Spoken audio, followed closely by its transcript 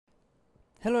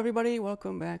Hello everybody,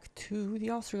 welcome back to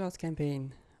the Ostrogoths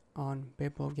campaign on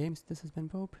Pope Games. This has been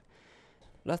Pope.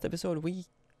 Last episode we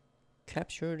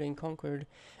captured and conquered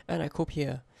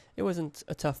Anacopia. It wasn't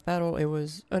a tough battle, it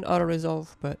was an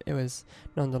auto-resolve, but it was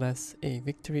nonetheless a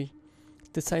victory.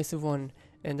 Decisive one,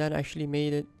 and that actually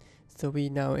made it so we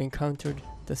now encountered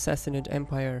the Sassanid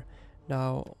Empire.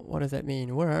 Now, what does that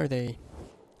mean? Where are they?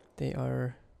 They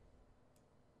are...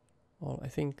 well, I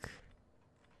think...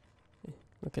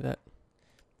 look at that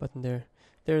button there.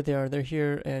 There they are, they're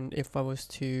here, and if I was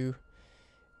to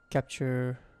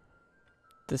capture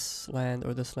this land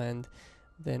or this land,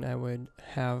 then I would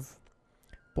have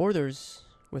borders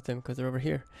with them because they're over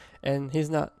here. And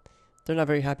they're not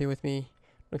very happy with me.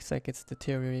 Looks like it's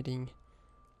deteriorating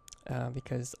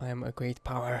because I am a great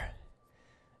power,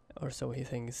 or so he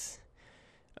thinks.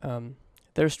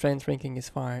 Their strength ranking is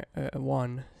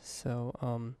 1,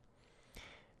 so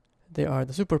they are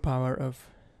the superpower of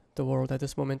the world at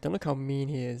this moment. And look how mean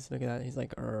he is. Look at that. He's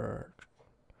like, I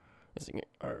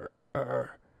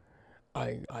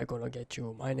gonna get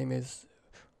you. My name is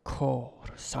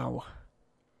Korsau.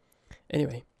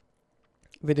 Anyway,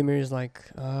 Vidimir is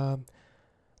like, I'm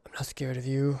not scared of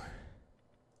you.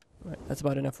 Right, that's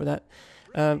about enough for that.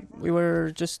 We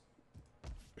were just,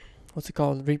 what's it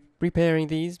called, repairing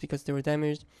these because they were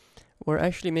damaged. We're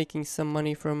actually making some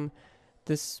money from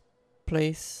this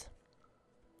place.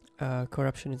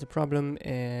 Corruption is a problem,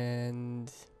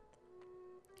 and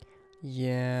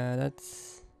yeah,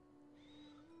 that's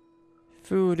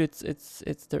food. It's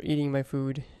they're eating my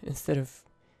food instead of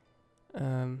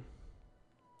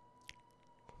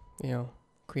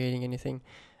creating anything,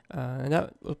 and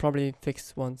that will probably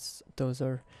fix once those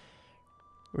are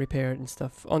repaired and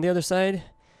stuff. On the other side,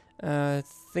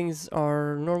 things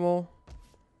are normal,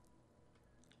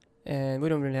 and we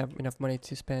don't really have enough money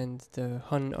to spend. The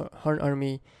Hun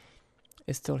army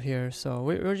is still here, so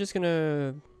we're just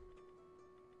gonna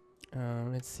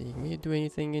let's see, can we do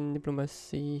anything in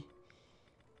diplomacy?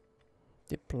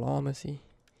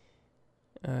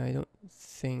 I don't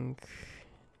think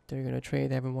they're gonna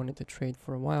trade. They haven't wanted to trade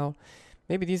for a while.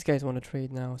 Maybe these guys want to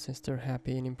trade now since they're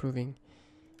happy and improving,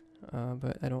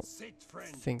 but I don't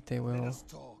think they will.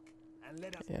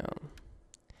 Yeah,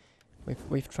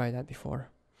 we've tried that before.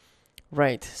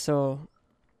 Right, so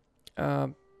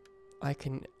I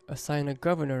can assign a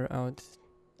governor out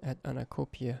at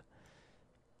Anacopia.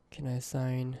 Can I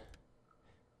assign?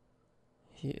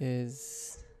 He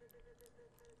is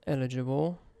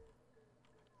eligible.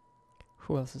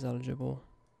 Who else is eligible?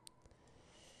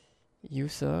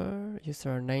 User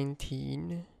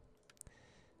 19.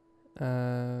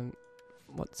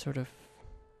 What sort of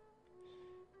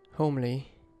homely?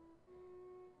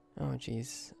 Oh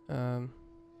jeez.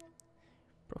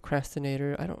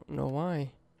 Procrastinator. I don't know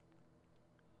why.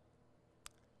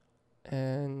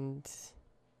 And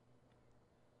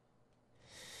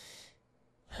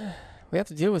we have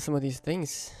to deal with some of these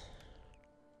things.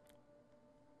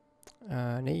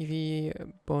 Navy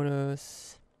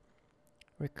bonus,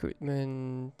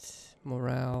 recruitment,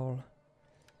 morale,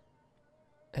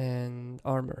 and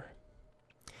armor.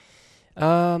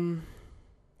 How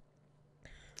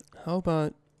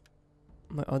about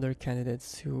my other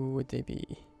candidates? Who would they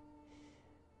be?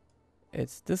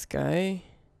 It's this guy,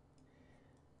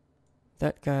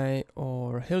 that guy,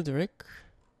 or Hilderic.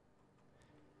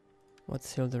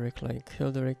 What's Hilderic like?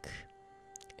 Hilderic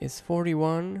is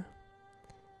 41.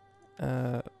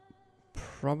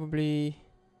 Probably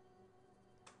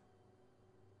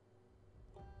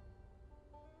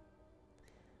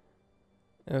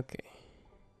okay.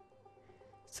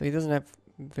 So he doesn't have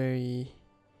very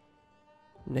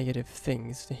negative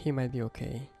things. He might be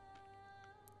okay.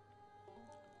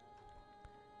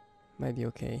 Might be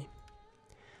okay.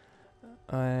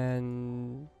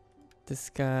 And this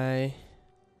guy,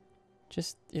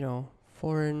 just,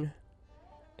 foreign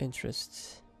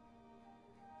interests.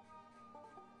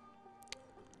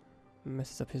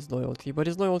 Messes up his loyalty, but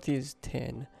his loyalty is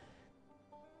 10.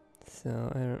 So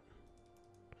I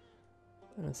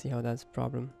don't see how that's a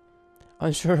problem.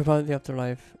 Unsure about the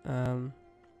afterlife.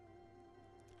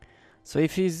 So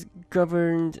if he's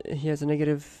governed, he has a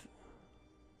negative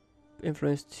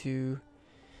influence to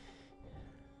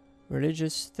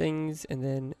religious things, and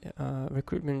then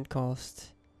recruitment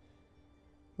cost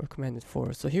or commanded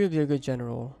force. So he would be a good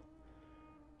general.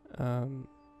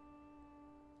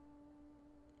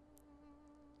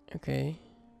 Okay.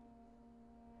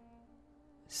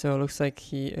 So it looks like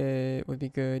he would be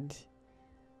good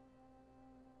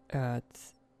at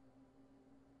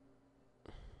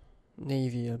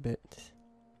Navy a bit.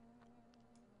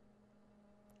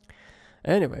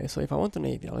 Anyway, so if I want the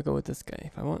Navy, I'll go with this guy.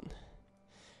 If I want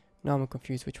Now I'm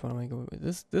confused which one am I going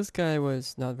with. This guy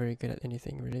was not very good at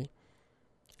anything really.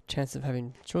 Chance of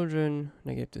having children,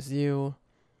 negative to zeal.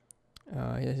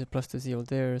 He has a plus to zeal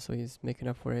there, so he's making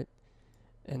up for it.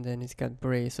 And then he's got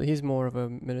Bray, so he's more of a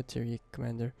military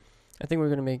commander. I think we're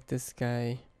gonna make this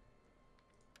guy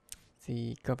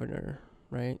the governor,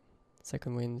 right?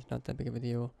 Second wind, not that big of a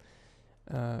deal.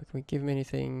 Can we give him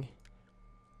anything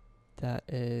that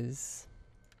is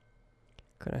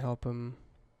gonna help him?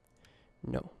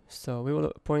 No. So we will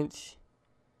appoint.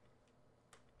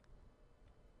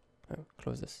 Oh,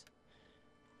 close this.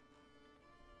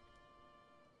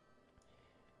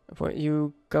 Appoint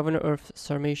you governor of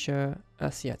Sarmatia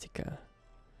Asiatica.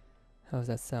 How's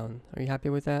that sound? Are you happy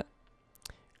with that?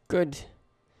 Good.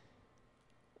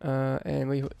 And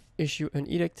we issue an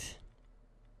edict.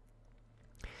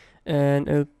 And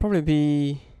it'll probably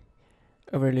be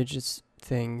a religious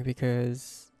thing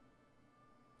because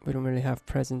we don't really have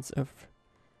presence of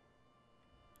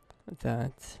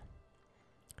that.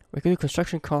 We could do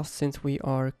construction costs since we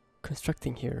are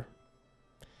constructing here.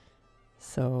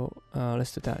 So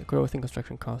let's do that. Growth and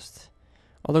construction costs.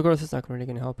 Although growth is not really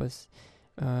going to help us.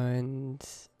 And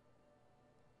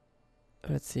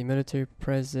let's see, military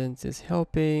presence is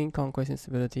helping. Conquest and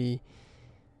stability.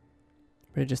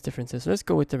 Religious differences. So let's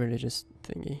go with the religious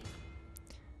thingy.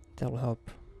 That'll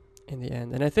help in the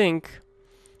end. And I think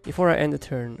before I end the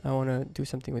turn, I want to do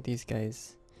something with these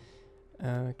guys.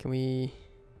 Can we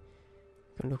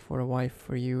look for a wife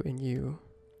for you and you?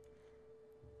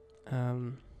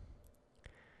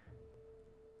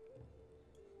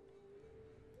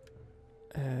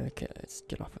 Okay, let's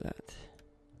get off of that.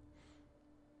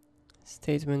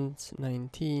 Statement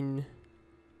 19.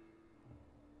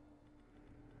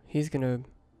 He's gonna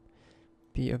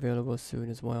be available soon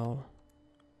as well.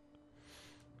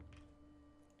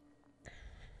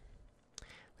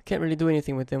 I can't really do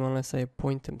anything with them unless I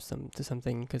appoint them to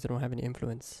something because they don't have any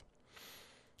influence.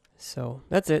 So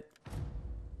that's it.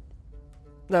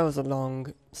 That was a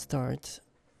long start,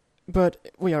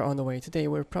 but we are on the way. Today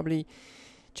we're probably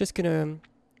just gonna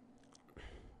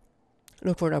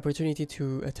look for an opportunity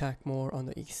to attack more on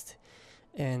the east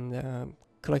and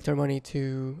collect our money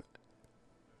to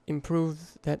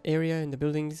improve that area in the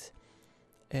buildings.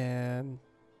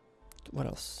 What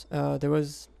else? There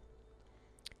was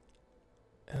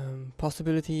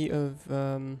possibility of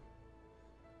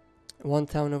one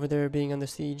town over there being under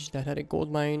siege that had a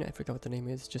gold mine. I forgot what the name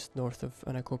is, just north of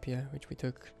Anacopia, which we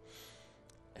took.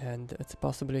 And it's a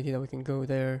possibility that we can go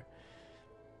there.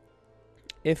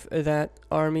 If that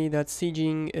army that's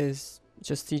sieging is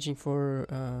just sieging for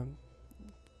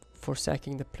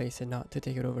sacking the place and not to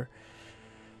take it over.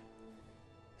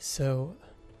 So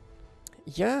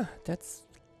yeah, that's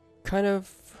kind of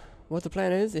what the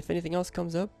plan is. If anything else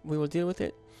comes up, we will deal with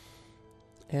it,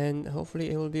 and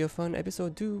hopefully it will be a fun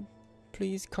episode. Do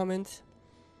please comment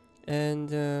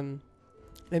and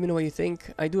let me know what you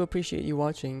think. I do appreciate you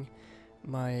watching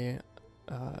my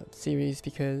series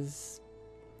because,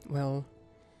 well,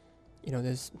 you know,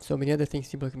 there's so many other things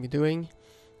people can be doing,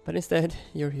 but instead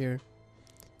you're here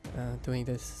doing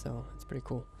this, so it's pretty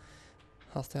cool.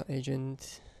 Hostile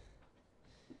agent.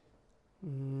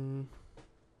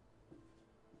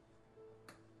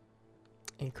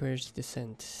 Encourage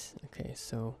dissent. Okay,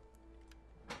 so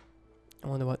I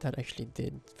wonder what that actually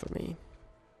did for me.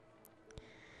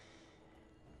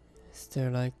 Is there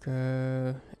like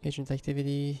agent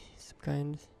activity some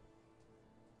kind?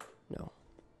 No.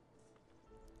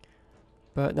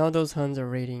 But now those Huns are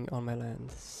raiding on my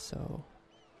land, so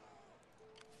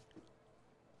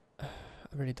I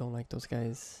really don't like those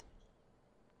guys.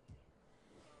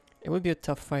 It would be a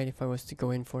tough fight if I was to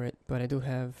go in for it, but I do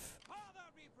have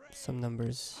some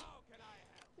numbers.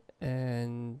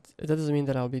 And that doesn't mean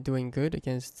that I'll be doing good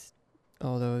against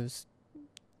all those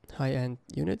high-end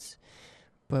units,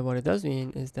 but what it does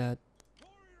mean is that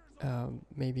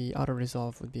maybe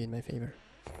auto-resolve would be in my favor.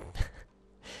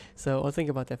 So I'll think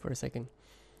about that for a second.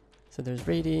 So there's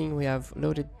raiding, we have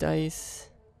loaded dice,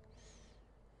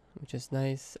 which is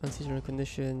nice, unseasonal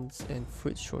conditions, and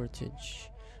food shortage.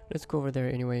 Let's go over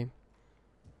there anyway,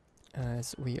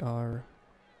 as we are.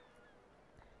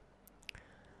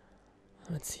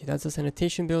 Let's see, that's a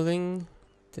sanitation building.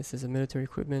 This is a military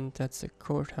equipment. That's a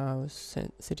courthouse,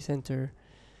 city center.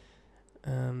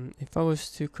 If I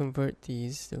was to convert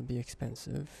these, they'll be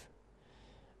expensive.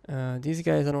 These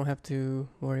guys I don't have to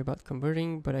worry about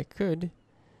converting, but I could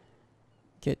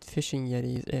get fishing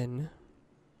yetis in,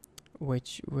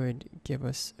 which would give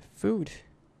us food.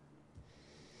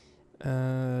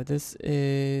 This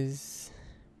is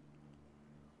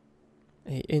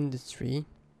a industry,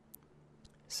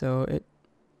 so it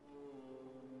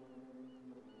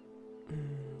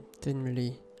Didn't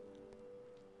really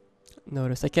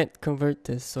notice. I can't convert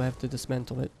this, so I have to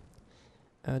dismantle it.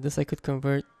 This I could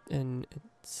convert, and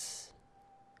it's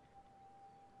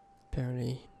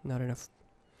apparently not enough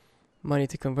money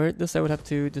to convert. This I would have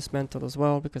to dismantle as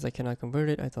well because I cannot convert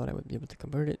it. I thought I would be able to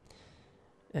convert it,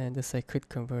 and this I could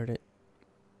convert it.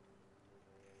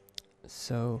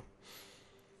 So,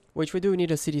 which we do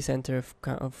need a city center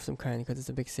of some kind because it's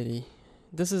a big city.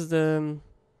 This is the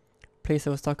place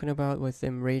I was talking about with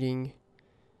them raiding.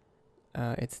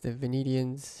 It's the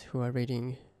Venetians who are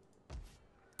raiding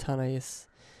Tanais.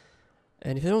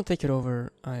 And if they don't take it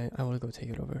over, I will go take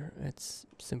it over. It's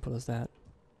simple as that.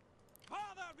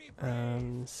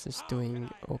 This is doing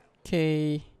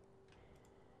okay.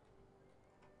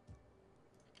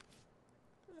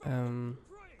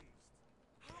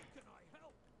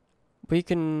 We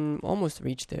can almost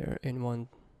reach there in one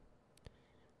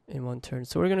turn.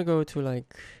 So we're gonna go to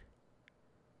like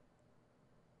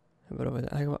a bit over there.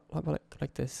 How about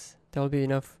like this? That'll be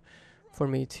enough for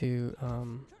me to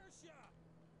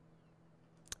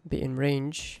be in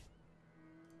range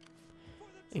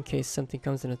in case something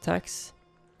comes and attacks.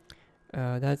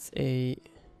 That's a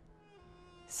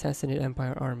Sassanid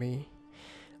Empire army.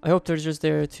 I hope they're just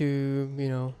there to, you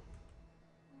know,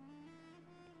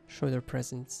 show their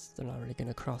presence. They're not really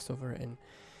gonna cross over and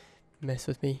mess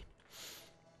with me.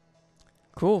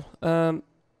 Cool.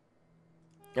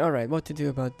 Alright, what to do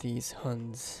about these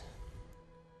Huns?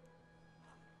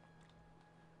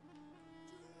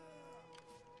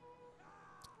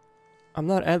 I'm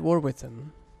not at war with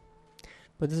them,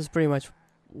 but this is pretty much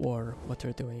war, what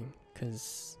they're doing,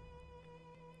 because...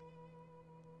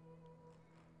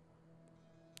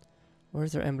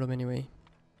 Where's their emblem anyway?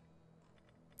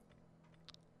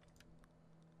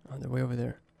 Oh, they're way over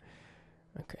there.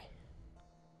 Okay.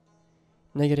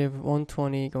 Negative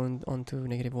 120 going on to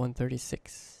negative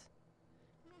 136.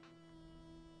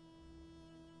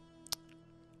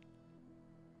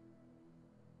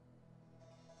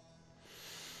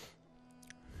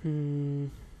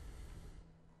 Any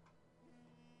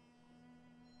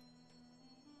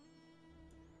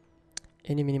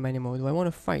mini mini mode. Do I want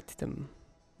to fight them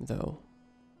though?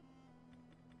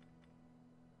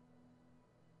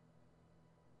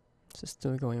 This is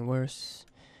still going worse.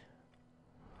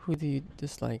 Who do you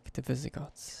dislike? The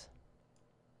Visigoths.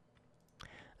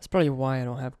 That's probably why I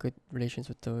don't have good relations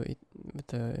with the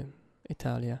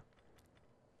Italia.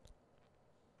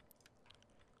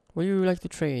 Would you like to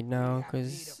trade now?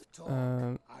 Because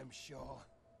I'm sure,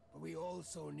 but we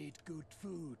also need good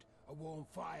food, a warm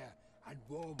fire, and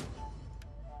warm.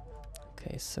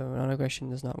 Okay, so non-aggression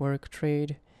does not work.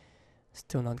 Trade,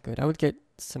 still not good. I would get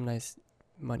some nice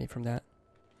money from that,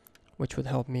 which would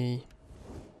help me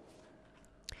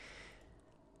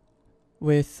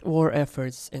with war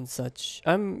efforts and such.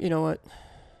 You know what?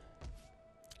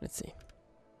 Let's see.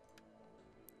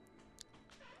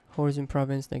 Horizon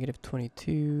province, negative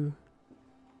 22,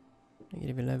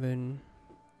 negative 11.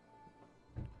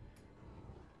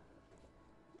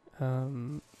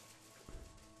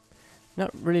 Not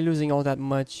really losing all that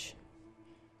much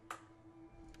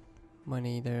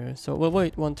money there. So we'll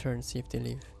wait one turn, see if they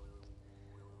leave.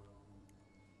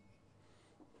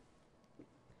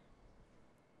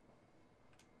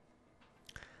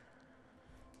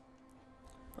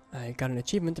 I got an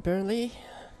achievement apparently.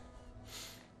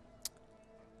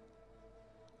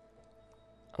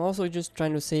 I'm also just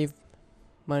trying to save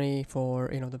money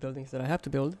for, you know, the buildings that I have to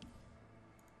build.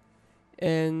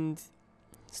 And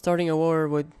starting a war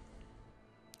would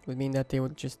mean that they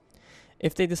would just,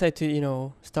 if they decide to, you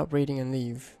know, stop raiding and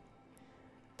leave,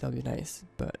 that'll be nice.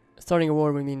 But starting a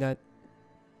war would mean that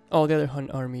all the other Hun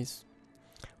armies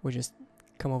would just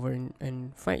come over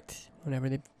and fight whenever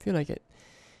they feel like it.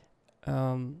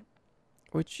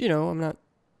 Which, you know, I'm not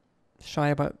shy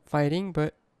about fighting,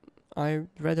 but I'd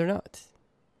rather not.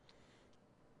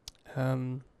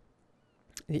 The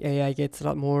AI gets a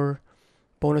lot more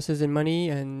bonuses in money,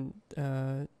 and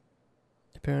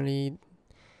apparently,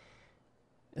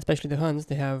 especially the Huns,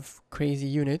 they have crazy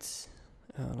units,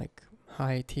 like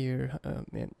high tier,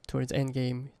 towards end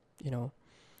game, you know,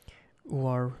 who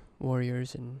are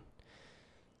warriors and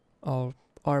all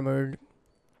armored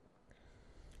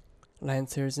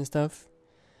lancers and stuff.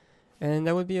 And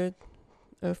that would be a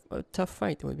tough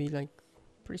fight. It would be like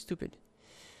pretty stupid.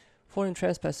 Foreign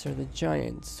trespasser, the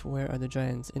giants. Where are the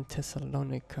giants? In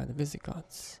Thessalonica, the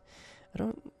Visigoths. I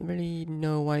don't really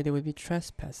know why they would be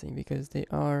trespassing, because they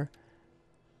are...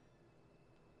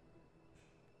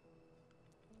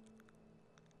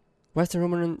 Western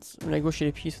Romans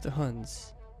negotiated peace with the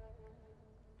Huns.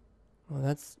 Well,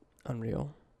 that's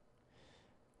unreal.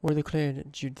 War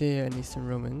declared Judea and Eastern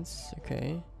Romans.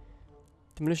 Okay.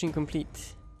 Demolition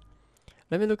complete.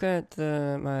 Let me look at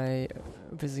my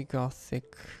Visigothic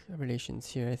relations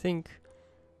here. I think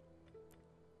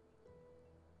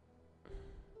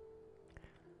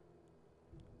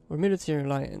we're military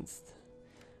alliance.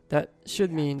 That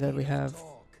should mean that we have.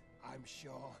 Talk, I'm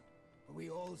sure, but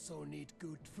we also need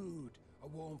good food, a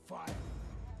warm fire.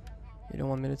 You don't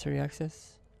want military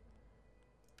access?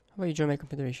 How about you join my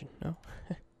confederation? No?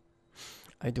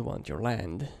 I do want your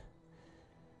land.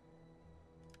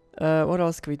 What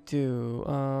else can we do?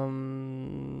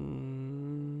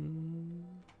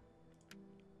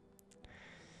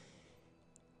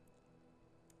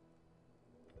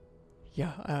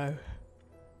 Yeah, I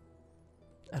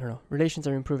don't know. Relations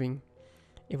are improving,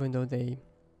 even though they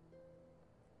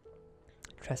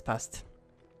trespassed.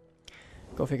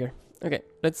 Go figure. Okay,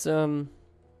 let's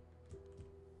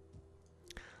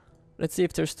see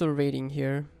if they're still raiding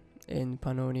here in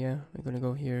Pannonia. We're gonna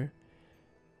go here.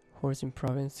 Hordes in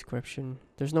province, corruption.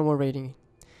 There's no more raiding.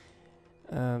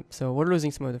 So we're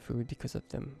losing some of the food because of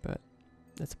them, but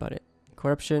that's about it.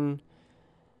 Corruption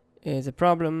is a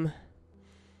problem,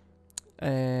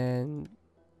 and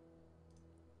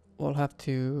we'll have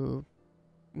to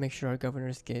make sure our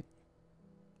governors get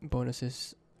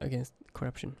bonuses against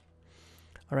corruption.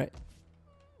 Alright.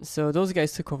 So those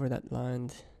guys took over that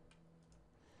land.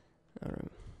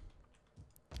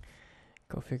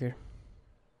 Go figure.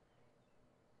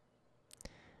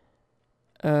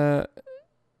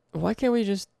 Why can't we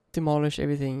just demolish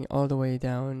everything all the way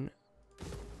down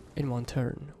in one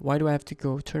turn? Why do I have to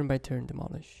go turn by turn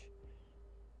demolish?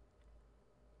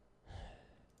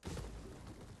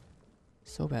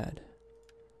 So bad.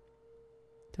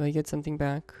 Do I get something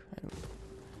back? I don't.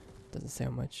 Doesn't say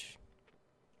how much.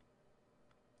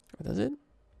 Or does it?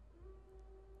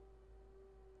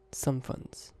 Some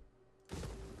funds.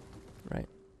 Right.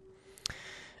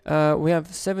 We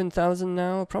have 7,000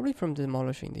 now, probably from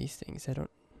demolishing these things. I don't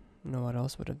know what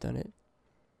else would have done it.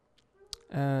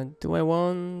 Do I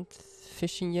want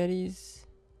fishing yetis?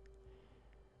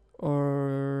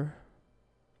 Or...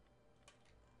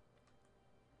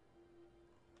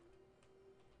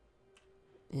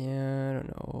 yeah, I don't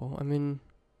know. I mean,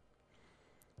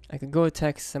 I could go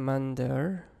attack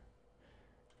Samander,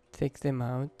 take them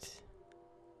out.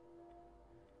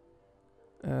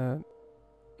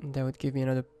 That would give me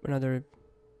another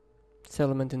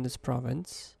settlement in this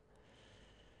province.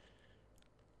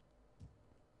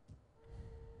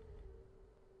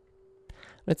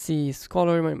 Let's see,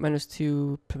 scholar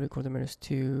 -2, public order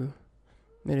 -2,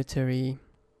 military.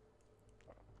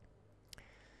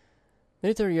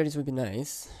 Military units would be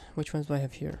nice. Which ones do I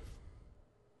have here?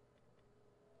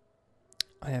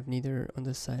 I have neither on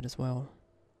this side as well.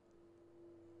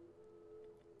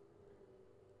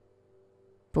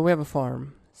 But we have a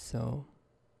farm, so...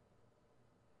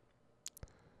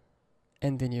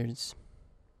 and vineyards.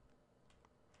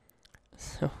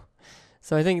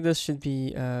 So I think this should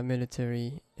be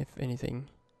military, if anything.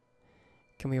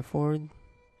 Can we afford?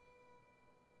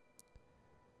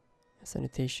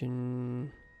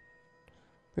 Sanitation...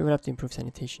 we will have to improve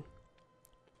sanitation.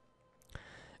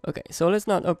 Okay, so let's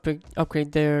not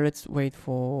upgrade there. Let's wait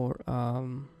for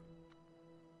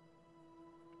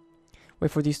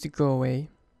these to go away.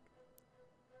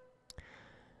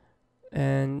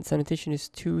 And sanitation is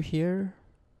 2 here.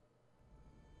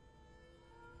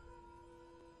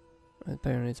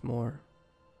 Apparently it's more.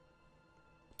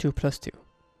 2 plus 2.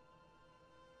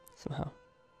 Somehow.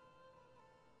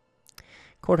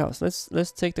 Courthouse.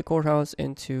 Let's take the courthouse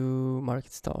into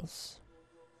market stalls.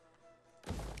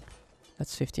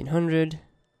 That's 1,500.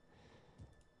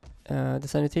 The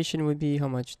sanitation would be how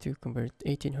much to convert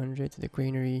 1,800 to the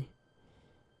granary?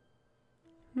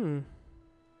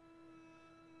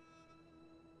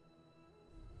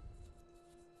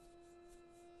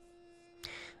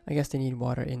 I guess they need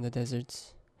water in the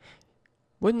deserts.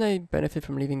 Wouldn't I benefit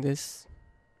from leaving this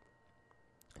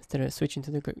instead of switching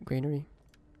to the granary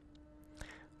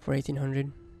for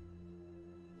 1,800?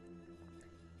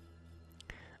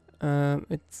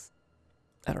 It's...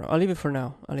 I don't know. I'll leave it for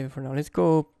now. Let's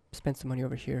go spend some money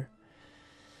over here.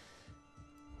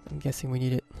 I'm guessing we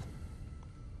need it.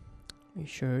 We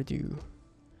sure do.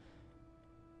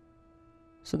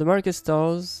 So the market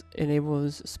stalls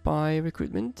enables spy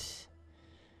recruitment.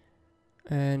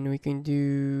 And we can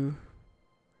do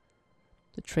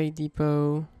the trade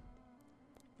depot.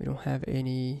 We don't have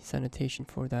any sanitation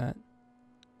for that.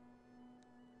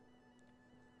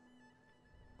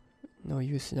 No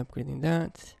use in upgrading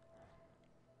that.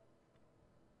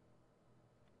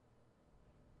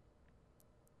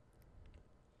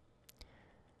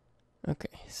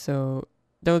 Okay, so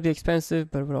that would be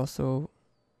expensive, but would also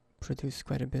produce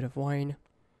quite a bit of wine.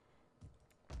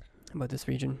 about this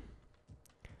region.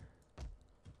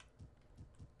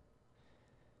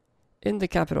 In the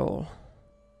capital.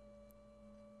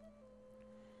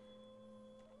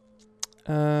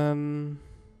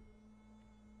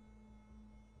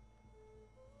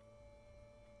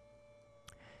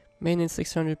 Maintenance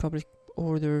 600, public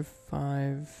order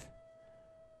 5.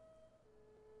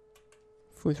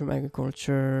 Food from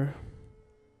agriculture.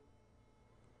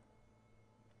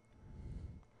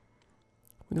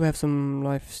 We do have some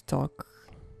livestock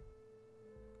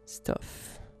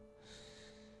stuff.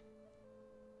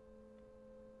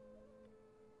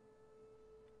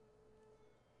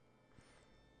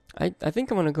 I think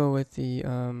I'm gonna go with the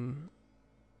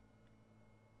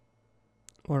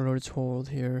Warlord's Hold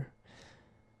here.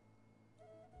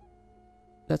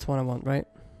 That's what I want, right?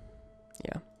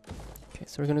 Yeah. Okay,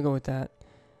 so we're gonna go with that.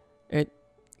 It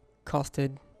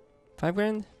costed 5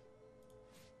 grand?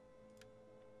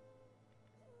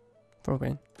 4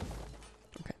 grand.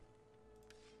 Okay.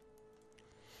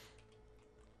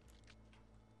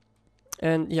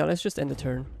 And yeah, let's just end the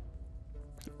turn.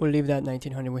 We'll leave that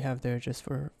 1900 we have there just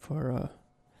for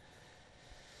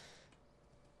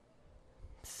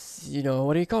you know,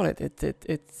 what do you call it?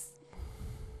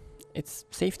 It's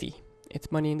safety.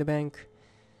 It's money in the bank.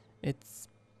 It's,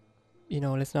 you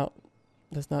know, let's not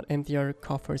empty our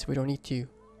coffers. We don't need to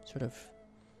sort of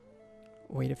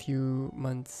wait a few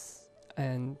months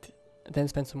and then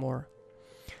spend some more.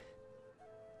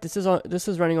 This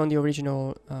is running on the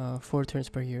original 4 turns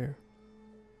per year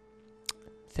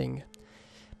thing.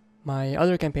 My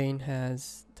other campaign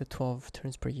has the 12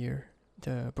 turns per year,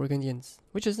 the Burgundians,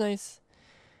 which is nice.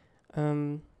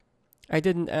 I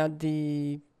didn't add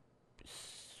the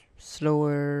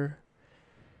slower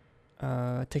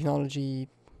technology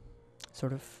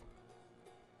sort of,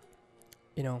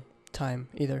 you know, time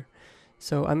either.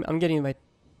 So I'm getting my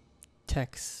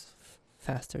techs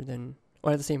faster than,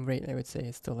 or at the same rate, I would say.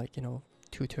 It's still like, you know,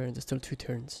 2 turns. It's still 2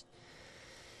 turns.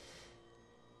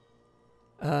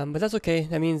 But that's okay.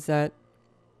 That means that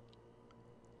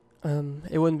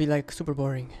it wouldn't be like super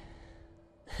boring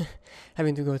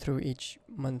having to go through each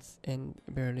month and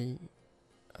barely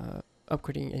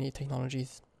upgrading any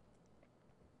technologies.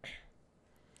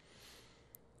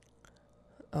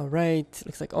 Alright,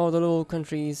 looks like all the little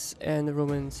countries and the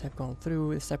Romans have gone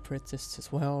through, the separatists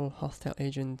as well. Hostile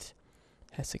agent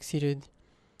has succeeded.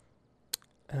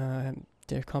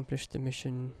 They accomplished the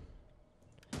mission.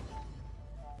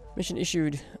 Mission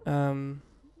issued.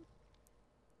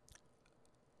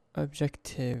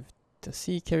 Objective. The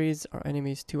sea carries our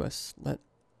enemies to us. Let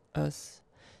us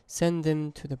send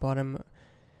them to the bottom,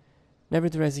 never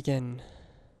to rise again.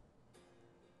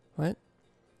 What?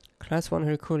 Class 1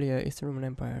 Herculia, Eastern Roman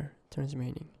Empire. Turns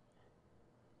remaining.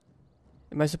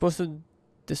 Am I supposed to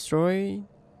destroy?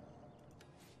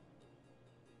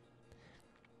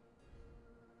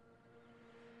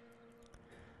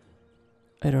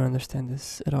 I don't understand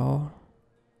this at all.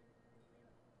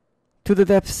 To the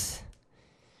depths!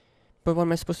 But what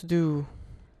am I supposed to do?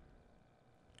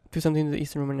 Do something to the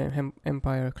Eastern Roman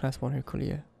Empire, Class 1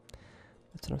 Herculia.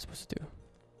 That's what I'm supposed to do.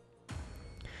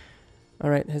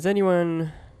 Alright, has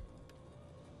anyone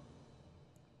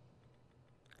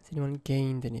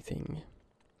gained anything?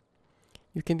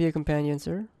 You can be a companion,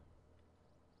 sir.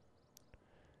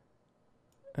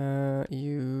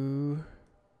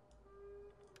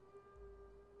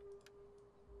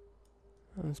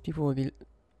 Those people will be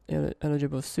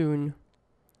eligible soon.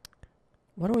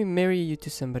 Why don't we marry you to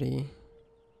somebody?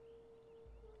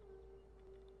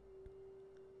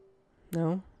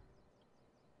 No?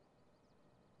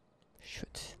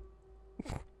 Shoot.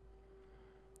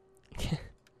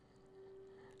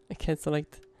 I can't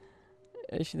select.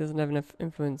 She doesn't have enough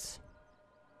influence.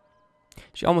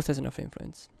 She almost has enough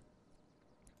influence.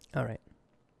 Alright.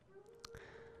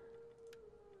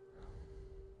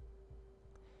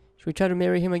 Should we try to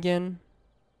marry him again?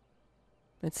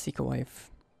 Let's seek a wife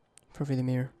for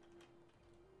Vidimir.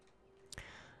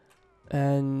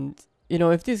 And, you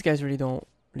know, if these guys really don't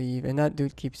leave, and that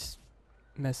dude keeps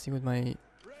messing with my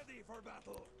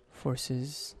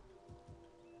forces,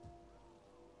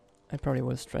 I probably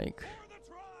will strike.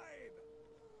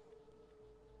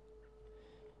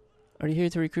 Are you here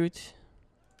to recruit?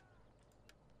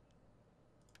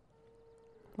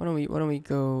 Why don't we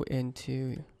go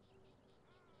into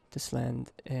this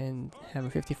land and have a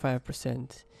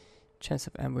 55% chance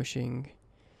of ambushing,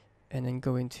 and then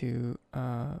go into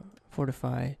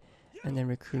fortify, and then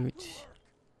recruit.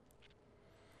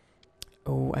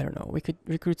 Oh, I don't know. We could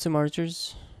recruit some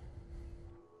archers.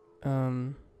 We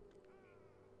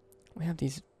have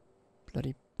these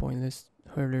bloody pointless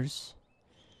hurlers.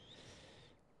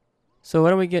 So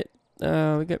why don't we get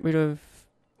We get rid of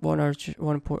one archer,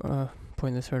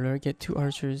 pointless hurler. Get 2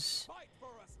 archers,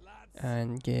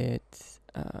 and get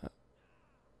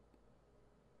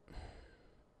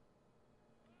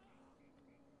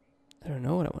I don't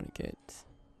know what I want to get.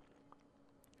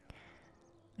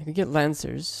 I could get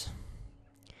lancers.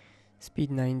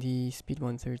 Speed 90, speed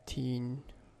 113.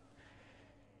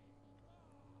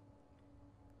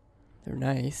 They're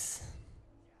nice.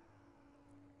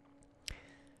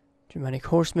 Germanic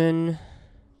horsemen.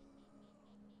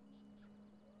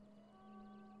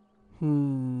 I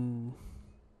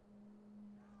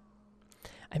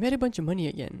made a bunch of money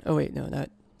again. Oh wait, no,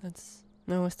 that's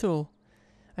no, I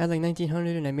had like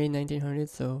 1900 and I made 1900,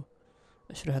 so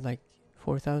I should have had like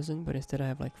 4000, but instead I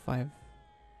have like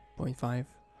 5.5,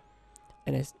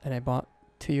 and I bought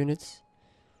 2 units.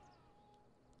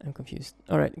 I'm confused.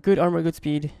 All right, good armor, good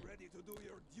speed.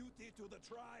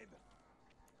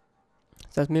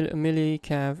 So that's a melee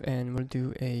cav, and we'll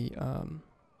do a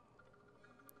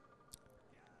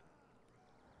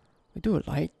we do a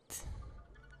light.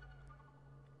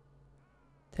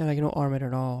 They're like no armor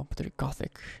at all, but they're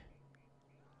gothic.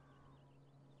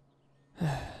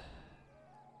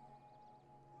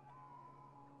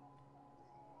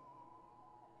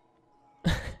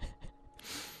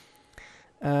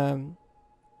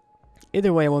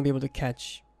 Either way, I won't be able to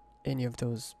catch any of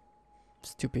those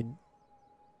stupid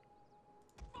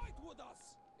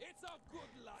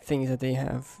things that they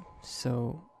have.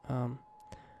 So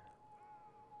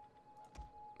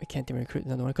we can't even recruit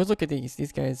another one. Cause look at these.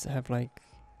 These guys have like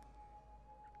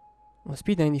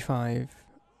speed 95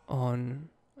 on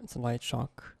it's a light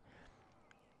shock.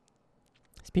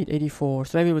 Speed 84,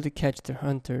 so I'll be able to catch the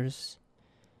hunters.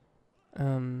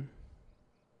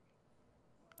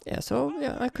 Yeah, so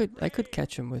yeah, I could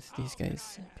catch them with these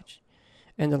guys,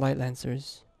 and the light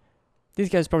lancers. These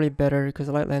guys probably better because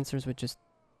the light lancers would just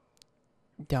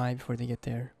die before they get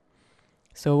there.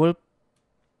 So we'll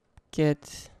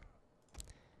get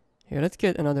here. Let's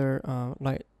get another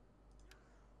light.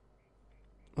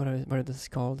 What is this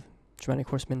called? Germanic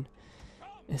horseman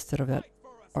instead of that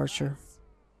archer.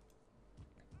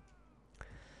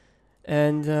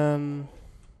 And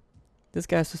this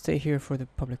guy has to stay here for the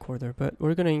public order, but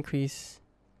we're gonna increase.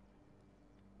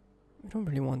 We don't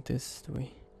really want this, do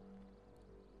we?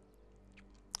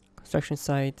 Construction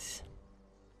sites.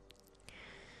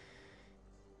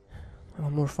 I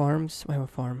want more farms. I have a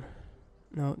farm.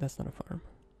 No, that's not a farm.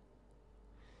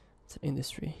 It's an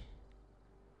industry.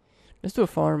 Let's do a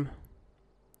farm.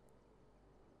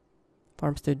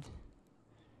 Farmstead.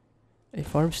 A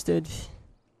farmstead.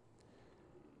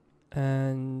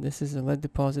 And this is a lead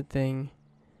deposit thing.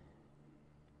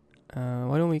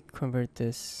 Why don't we convert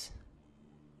this?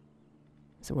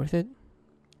 Is it worth it?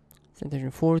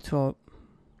 Sanitation 4 to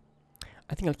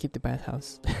I think I'll keep the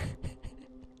bathhouse.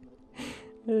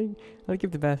 I'll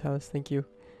keep the bathhouse, thank you.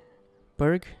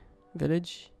 Burg,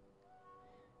 village.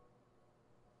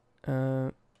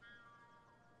 Yeah,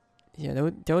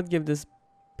 that would give this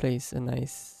place a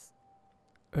nice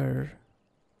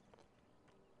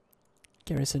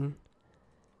garrison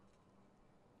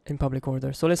in public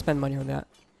order. So let's spend money on that.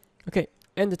 Okay,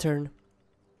 end the turn.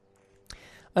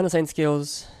 Unassigned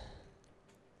skills.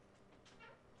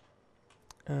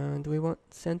 Do we want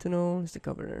Sentinel? Who's the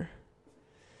governor?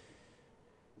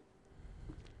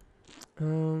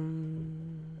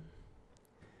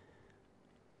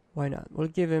 Why not? We'll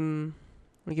give him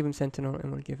Sentinel,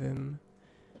 and we'll give him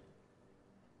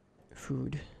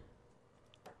food.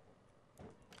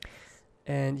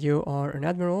 And you are an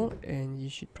admiral, and you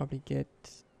should probably get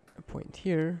a point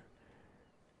here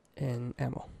and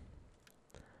ammo.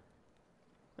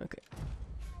 Okay.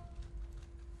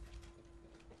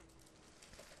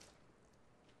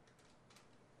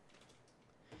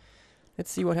 Let's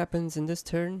see what happens in this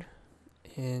turn,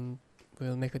 and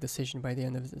we'll make a decision by the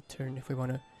end of the turn if we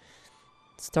want to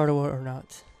start a war or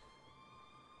not.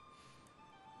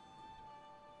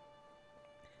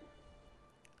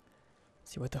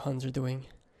 See what the Huns are doing.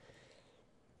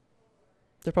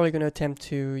 They're probably going to attempt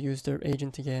to use their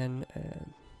agent again,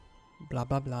 blah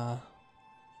blah blah.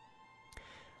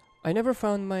 I never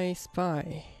found my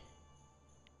spy.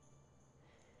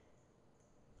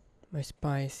 My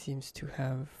spy seems to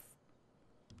have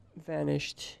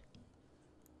vanished.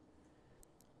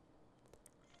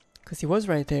 Because he was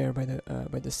right there by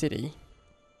the city.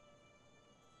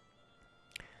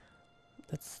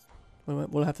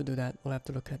 We'll have to do that. We'll have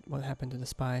to look at what happened to the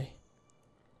spy.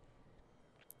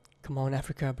 Come on,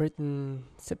 Africa, Britain,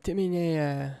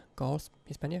 Septimine, Gauls,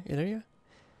 Hispania, Illyria.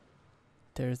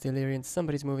 There's the Illyrians.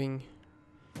 Somebody's moving.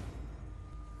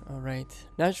 Alright.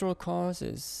 Natural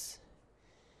causes.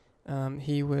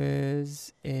 He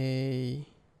was a...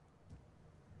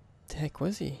 The heck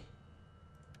was he?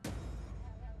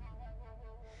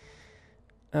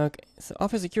 Okay, so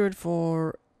office secured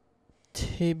for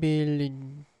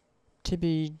Tibi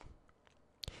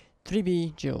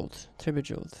Jild.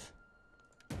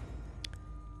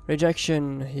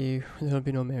 Rejection. There'll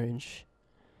be no marriage.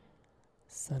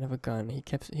 Son of a gun. He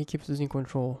keeps losing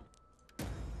control.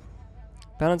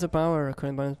 Balance of power.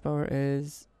 Current balance of power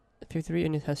is 53,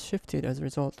 and it has shifted as a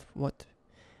result. What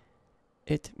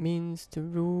it means to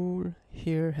rule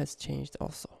here has changed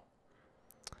also.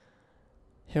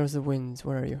 Here's the winds.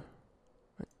 Where are you?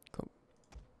 Right, go.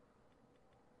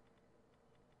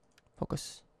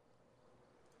 Focus.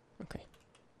 Okay.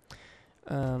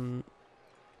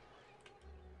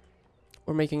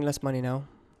 We're making less money now.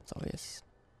 It's obvious.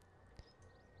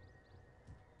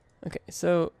 Okay,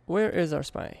 so where is our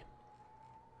spy?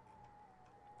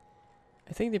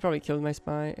 I think they probably killed my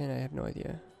spy, and I have no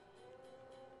idea.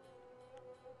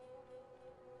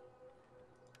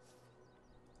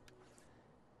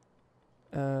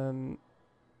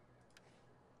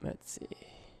 Let's see.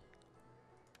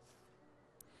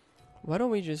 Why don't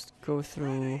we just go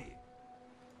through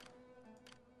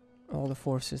all the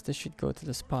forces? This should go to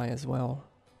the spy as well.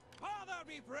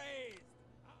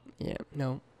 Yeah,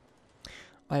 no.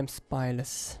 I am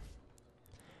spyless.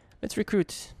 Let's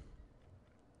recruit.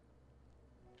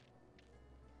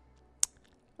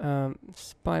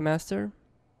 Spy master.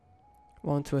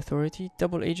 1 to authority.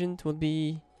 Double agent will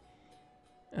be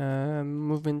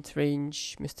movement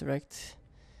range misdirect.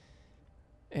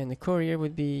 And the courier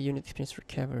would be unit experience for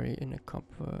cavalry in a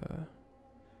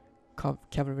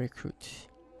cavalry recruit.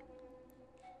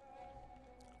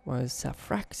 Was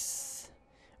Safrax,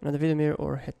 another Vidimir,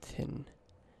 or Hetin?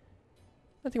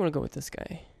 I think we'll go with this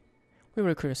guy. We will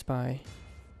recruit a spy.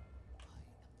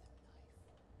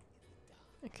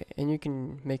 Okay, and you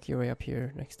can make your way up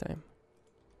here next time.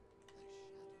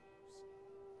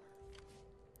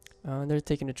 They're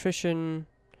taking attrition,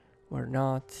 or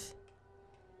not.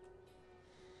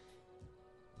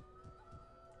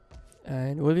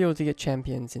 And we'll be able to get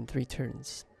champions in 3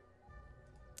 turns,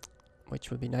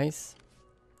 which will be nice.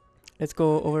 Let's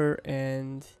go over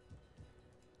and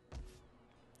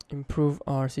improve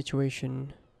our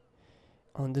situation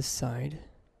on this side.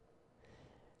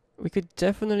 We could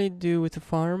definitely do with a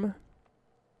farm,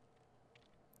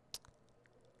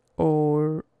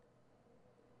 or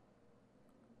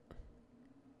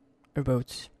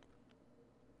boats,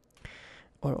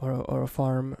 or a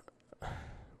farm.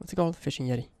 What's it called? Fishing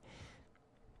yeti.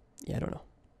 Yeah, I don't know.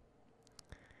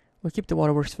 We'll keep the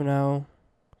waterworks for now.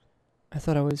 I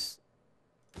thought I was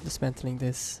dismantling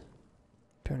this.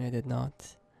 Apparently I did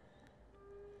not.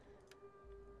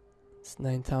 It's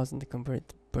 9,000 to convert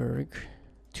the Berg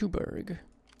to Berg.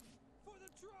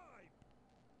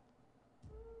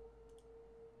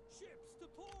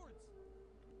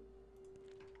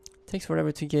 Takes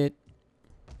forever to get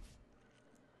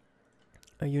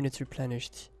a units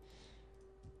replenished.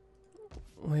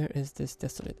 Where is this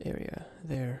desolate area?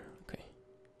 There. Okay.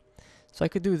 So I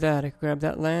could do that. I could grab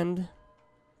that land.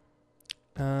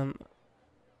 Kind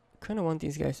of want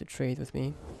these guys to trade with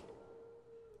me.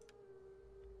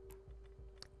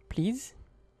 Please?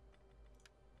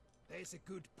 There's a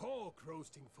good pork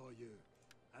roasting for you,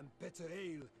 and better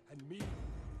ale and meat.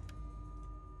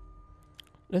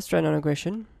 Let's try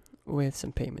non-aggression with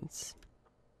some payments.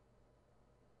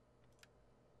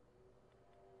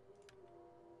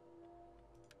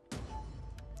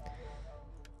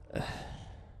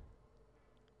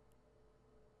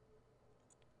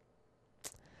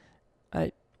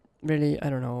 I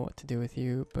don't know what to do with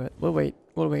you, but we'll wait.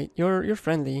 You're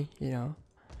friendly, you know,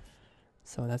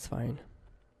 so that's fine.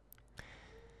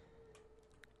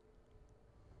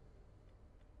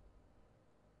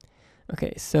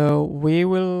 Okay, so we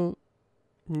will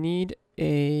need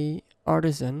a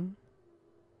artisan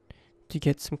to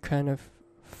get some kind of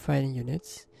fighting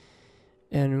units,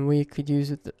 and we could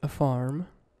use a farm,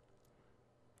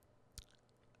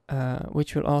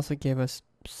 which will also give us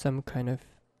some kind of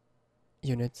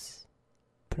units,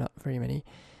 but not very many.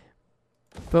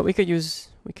 But we could use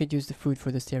the food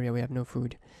for this area. We have no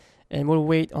food, and we'll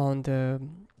wait on the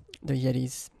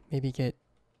Yetis. Maybe get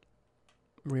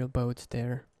real boats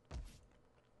there,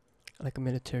 like a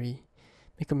military,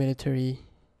 make a military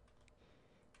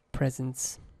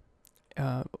presence,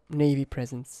 navy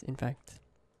presence. In fact,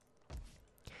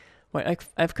 right,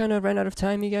 I've kind of ran out of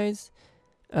time, you guys.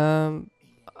 I'm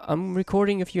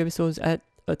recording a few episodes at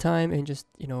a time and just,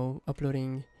 you know,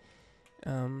 uploading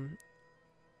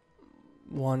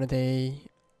one a day,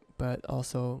 but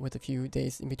also with a few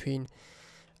days in between.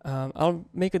 I'll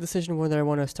make a decision whether I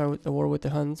want to start with the war with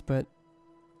the Huns, but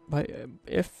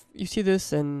if you see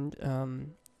this and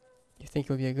you think it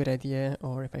would be a good idea,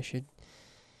 or if I should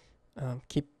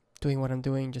keep doing what I'm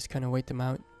doing, just kind of wait them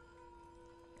out.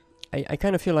 I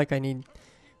kind of feel like I need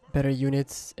better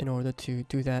units in order to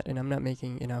do that, and I'm not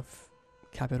making enough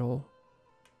capital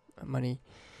money.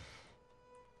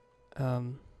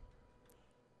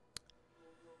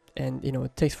 And you know,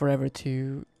 it takes forever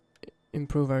to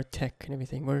improve our tech and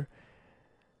everything.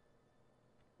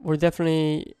 We're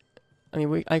definitely, I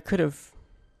mean, I could have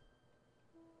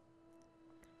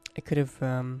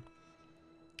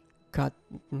got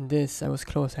this. I was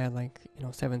close. I had like, you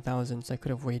know, 7,000, so I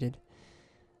could have waited.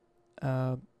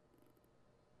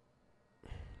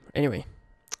 Anyway,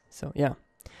 so yeah,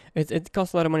 it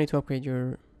costs a lot of money to upgrade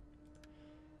your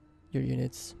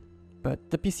units, but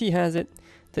the PC has it.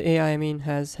 The AI, I mean,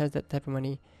 has that type of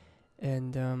money,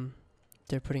 and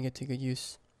they're putting it to good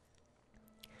use.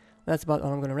 That's about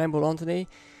all I'm gonna ramble on today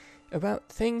about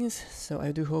things. So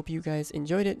I do hope you guys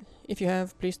enjoyed it. If you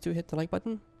have, please do hit the like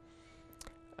button.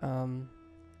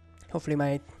 Hopefully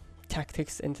my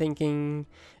tactics and thinking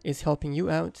is helping you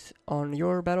out on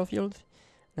your battlefield.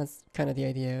 That's kind of the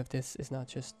idea of this, is not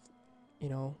just, you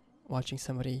know, watching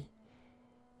somebody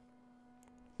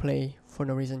play for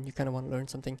no reason. You kind of want to learn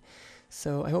something.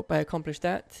 So I hope I accomplished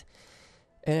that,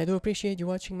 and I do appreciate you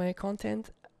watching my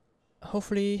content.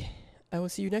 Hopefully I will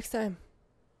see you next time.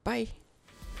 Bye.